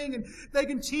sing, and they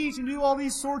can teach and do all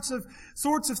these sorts of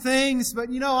things, but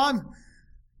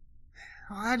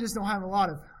I just don't have a lot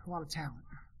of talent.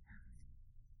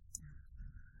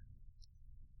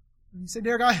 And you say,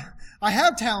 Derek, I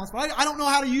have talents, but I don't know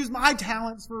how to use my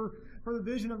talents for the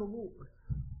vision of the Lord,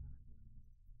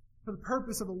 for the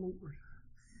purpose of the Lord.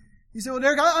 You say, well,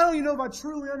 Derek, I don't even know if I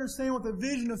truly understand what the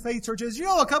vision of Faith Church is.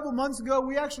 A couple months ago,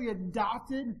 we actually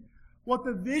adopted what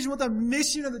the vision, what the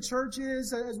mission of the church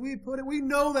is, as we put it. We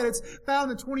know that it's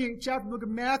found in the 28th chapter of the book of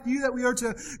Matthew, that we are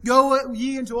to go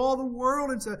ye into all the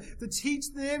world and to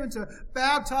teach them and to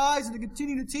baptize and to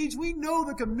continue to teach. We know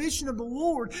the commission of the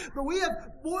Lord, but we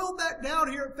have boiled that down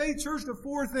here at Faith Church to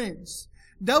 4 things.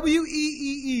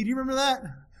 W-E-E-E. Do you remember that?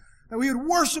 That we would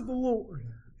worship the Lord.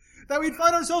 That we'd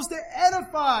find ourselves to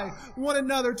edify one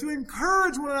another, to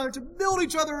encourage one another, to build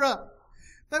each other up.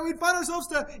 That we'd find ourselves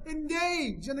to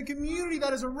engage in the community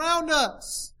that is around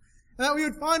us. And that we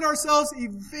would find ourselves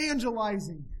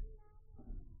evangelizing,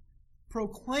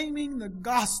 proclaiming the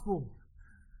gospel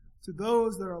to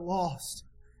those that are lost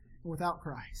and without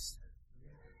Christ.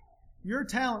 Your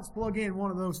talents plug in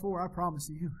one of those 4, I promise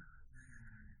you.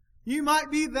 You might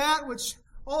be that which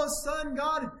all of a sudden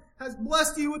God has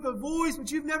blessed you with a voice,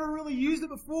 but you've never really used it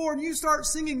before, and you start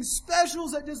singing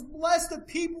specials that just bless the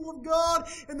people of God,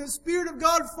 and the Spirit of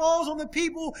God falls on the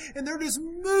people, and they're just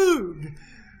moved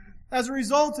as a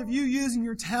result of you using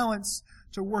your talents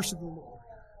to worship the Lord.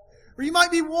 Or you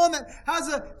might be one that has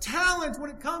a talent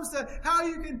when it comes to how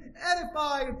you can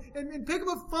edify and pick up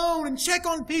a phone and check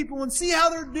on people and see how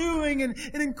they're doing and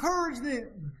encourage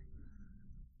them.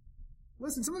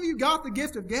 Listen, some of you got the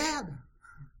gift of gab.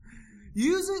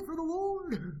 Use it for the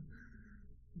Lord.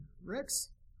 Rex,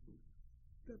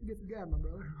 got the gift of gab, my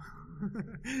brother.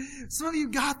 Some of you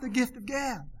got the gift of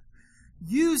gab.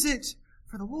 Use it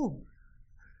for the Lord.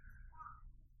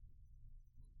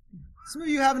 Some of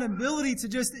you have an ability to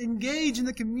just engage in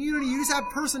the community. You just have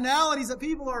personalities that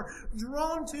people are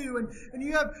drawn to, and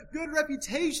you have good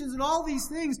reputations and all these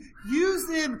things. Use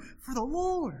them for the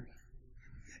Lord.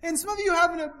 And some of you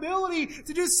have an ability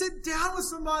to just sit down with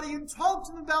somebody and talk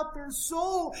to them about their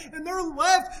soul, and they're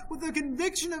left with the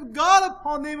conviction of God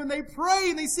upon them, and they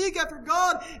pray and they seek after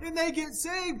God and they get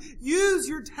saved. Use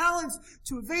your talents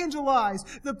to evangelize.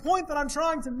 The point that I'm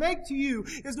trying to make to you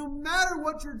is no matter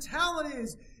what your talent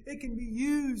is, it can be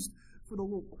used for the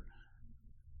Lord.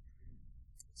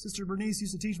 Sister Bernice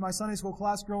used to teach my Sunday school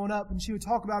class growing up, and she would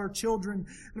talk about her children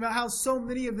and about how so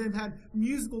many of them had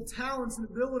musical talents and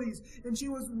abilities, and she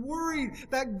was worried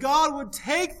that God would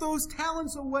take those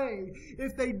talents away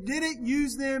if they didn't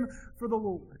use them for the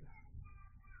Lord.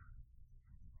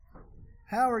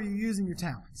 How are you using your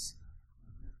talents?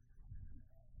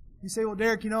 You say, well,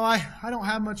 Derek, I don't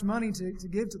have much money to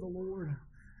give to the Lord.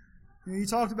 You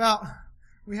talked about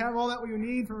we have all that we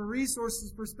need from a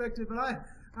resources perspective, but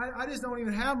I just don't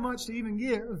even have much to even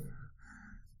give. Have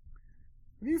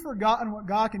you forgotten what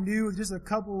God can do with just a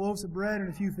couple of loaves of bread and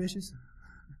a few fishes?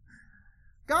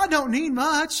 God don't need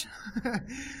much.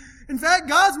 In fact,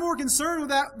 God's more concerned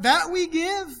with that we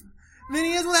give than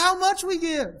He is with how much we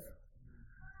give.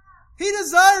 He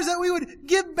desires that we would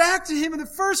give back to Him in the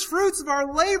first fruits of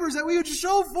our labors, that we would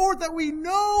show forth that we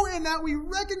know and that we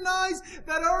recognize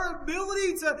that our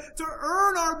ability to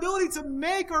earn, our ability to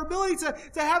make, our ability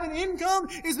to have an income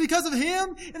is because of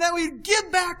Him, and that we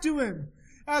give back to Him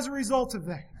as a result of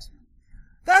that.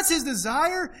 That's His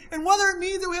desire, and whether it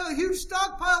means that we have a huge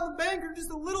stockpile in the bank or just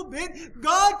a little bit,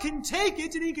 God can take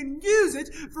it and He can use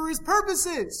it for His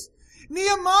purposes.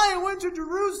 Nehemiah went to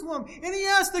Jerusalem and he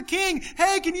asked the king,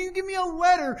 hey, can you give me a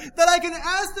letter that I can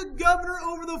ask the governor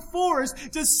over the forest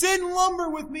to send lumber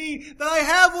with me, that I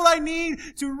have what I need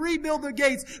to rebuild the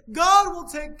gates? God will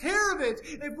take care of it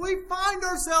if we find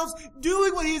ourselves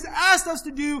doing what He has asked us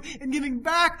to do and giving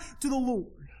back to the Lord.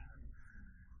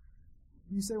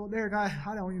 You say, well, Derek,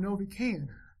 I don't even know if He can.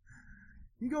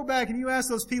 You go back and you ask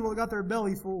those people that got their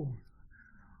belly full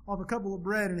of a couple of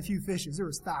bread and a few fishes. There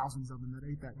was thousands of them that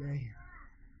ate that day.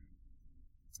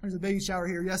 There was a baby shower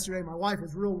here yesterday. My wife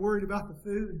was real worried about the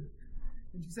food.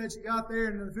 And she said she got there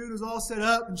and the food was all set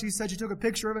up, and she said she took a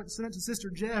picture of it and sent it to Sister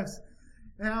Jess.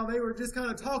 And how they were just kind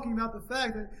of talking about the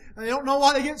fact that they don't know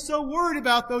why they get so worried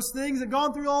about those things and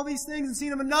gone through all these things and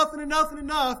seen them enough and enough and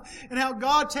enough, and how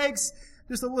God takes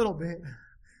just a little bit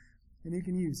and He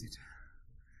can use it.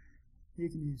 He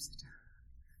can use it.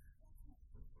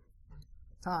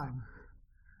 Time.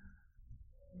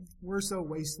 We're so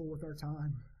wasteful with our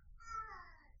time.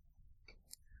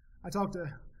 I talked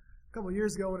a couple of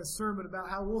years ago in a sermon about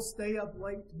how we'll stay up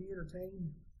late to be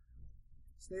entertained.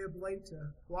 Stay up late to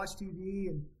watch TV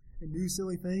and do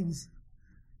silly things.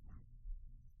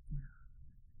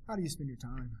 How do you spend your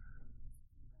time?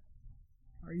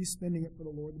 Are you spending it for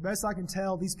the Lord? The best I can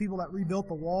tell, these people that rebuilt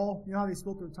the wall, you know how they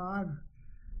spent their time?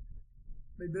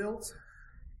 They built,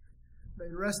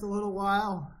 they'd rest a little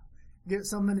while, get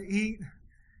something to eat,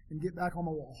 and get back on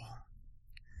the wall.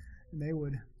 And they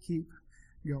would keep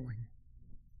going.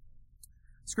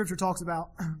 Scripture talks about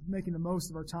making the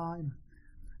most of our time,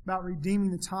 about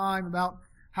redeeming the time, about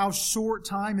how short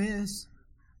time is.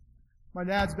 My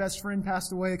dad's best friend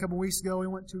passed away a couple weeks ago. We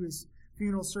went to his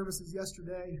funeral services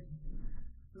yesterday.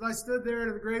 As I stood there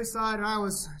at the graveside, and I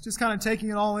was just kind of taking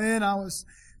it all in, I was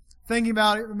thinking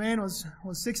about it. The man was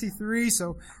 63,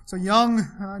 so young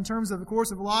in terms of the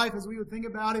course of life as we would think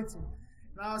about it.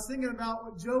 And I was thinking about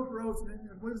what Job wrote,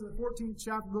 and it was the 14th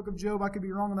chapter of the book of Job. I could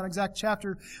be wrong on that exact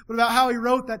chapter, but about how he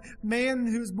wrote that man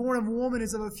who's born of woman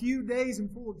is of a few days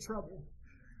and full of trouble.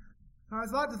 And I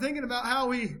was thinking about how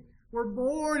we're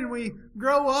born and we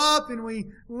grow up and we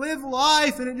live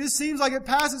life, and it just seems like it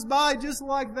passes by just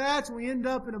like that, and we end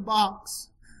up in a box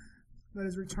that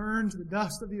is returned to the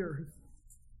dust of the earth.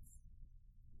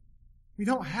 We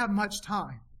don't have much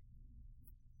time.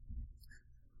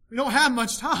 We don't have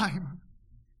much time.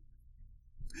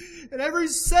 And every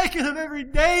second of every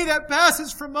day that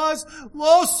passes from us,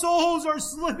 lost souls are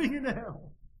slipping in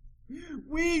hell.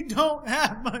 We don't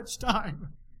have much time.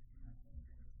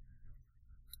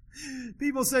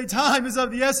 People say time is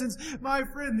of the essence. My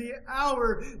friend, the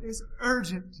hour is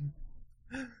urgent.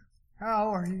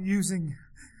 How are you using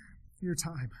your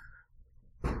time?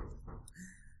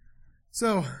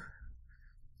 So,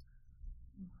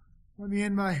 let me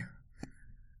end by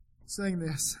saying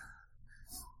this.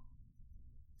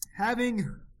 Having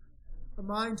a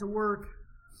mind to work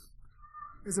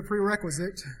is a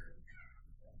prerequisite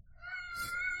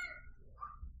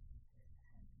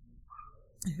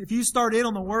if you start in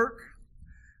on the work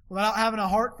without having a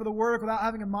heart for the work, without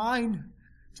having a mind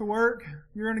to work,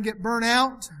 you're going to get burnt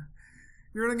out.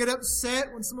 You're going to get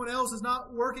upset when someone else is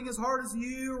not working as hard as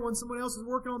you, or when someone else is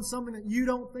working on something that you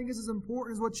don't think is as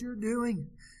important as what you're doing.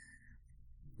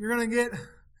 You're going to get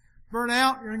burnt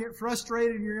out. You're going to get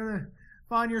frustrated. You're going to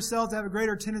find yourself to have a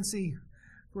greater tendency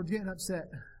towards getting upset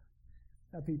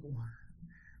at people.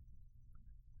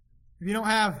 If you don't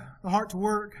have the heart to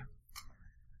work,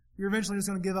 you're eventually just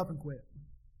going to give up and quit.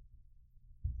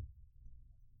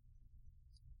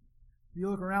 If you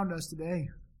look around us today,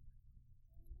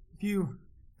 if you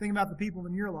think about the people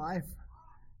in your life,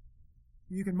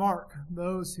 you can mark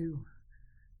those who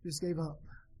just gave up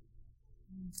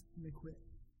and they quit.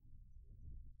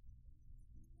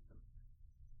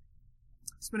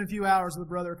 I spent a few hours with a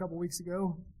brother a couple weeks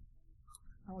ago.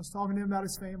 I was talking to him about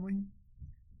his family.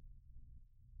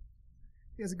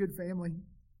 He has a good family.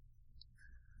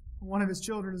 One of his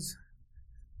children has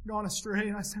gone astray,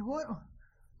 and I said,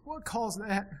 What caused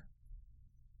that?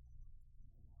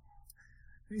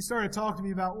 And he started talking to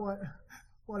me about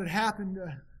what had happened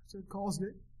to caused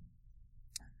it.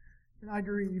 And I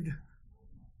grieved.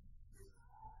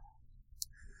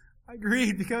 I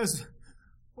grieved because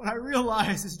what I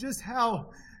realized is just how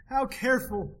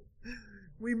careful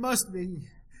we must be,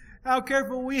 how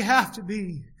careful we have to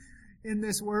be in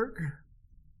this work.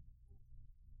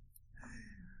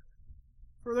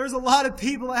 For there's a lot of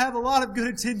people that have a lot of good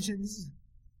intentions.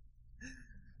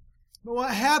 But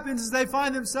what happens is they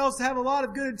find themselves to have a lot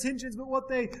of good intentions, but what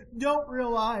they don't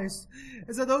realize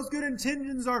is that those good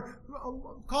intentions are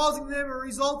causing them or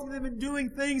resulting them in doing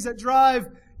things that drive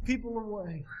people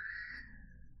away.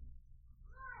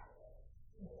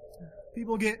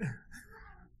 People get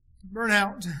burnt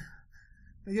out.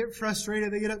 They get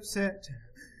frustrated. They get upset.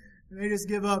 And they just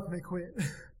give up and they quit.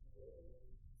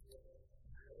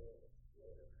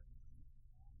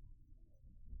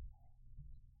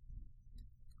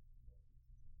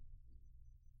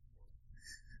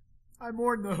 I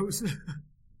mourn those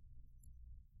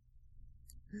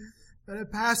that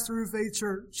have passed through Faith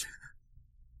Church.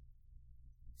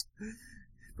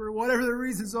 For whatever the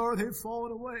reasons are, they've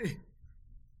fallen away.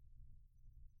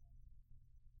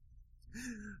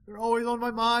 They're always on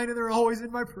my mind and they're always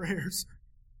in my prayers.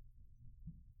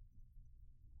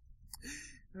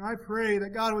 And I pray that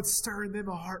God would stir in them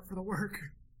a heart for the work.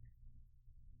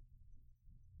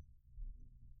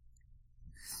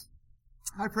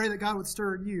 I pray that God would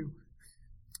stir in you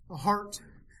a heart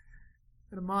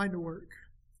and a mind to work.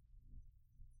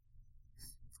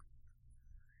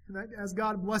 And that as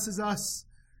God blesses us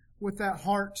with that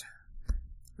heart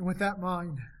and with that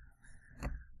mind,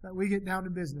 that we get down to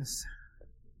business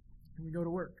and we go to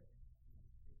work.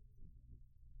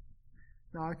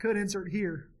 Now, I could insert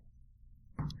here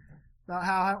about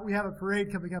how we have a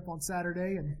parade coming up on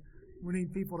Saturday and we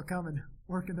need people to come and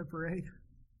work in the parade.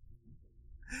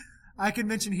 I could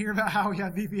mention here about how we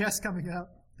have VBS coming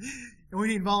up and we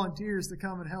need volunteers to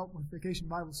come and help with Vacation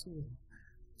Bible School.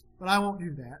 But I won't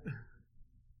do that.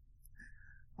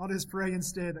 I'll just pray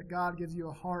instead that God gives you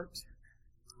a heart,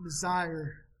 a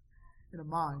desire, and a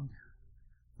mind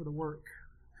for the work.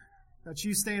 That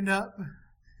you stand up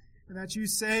and that you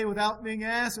say without being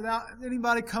asked, without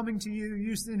anybody coming to you,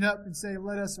 you stand up and say,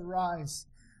 let us arise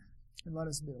and let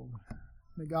us build.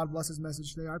 May God bless His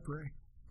message today, I pray.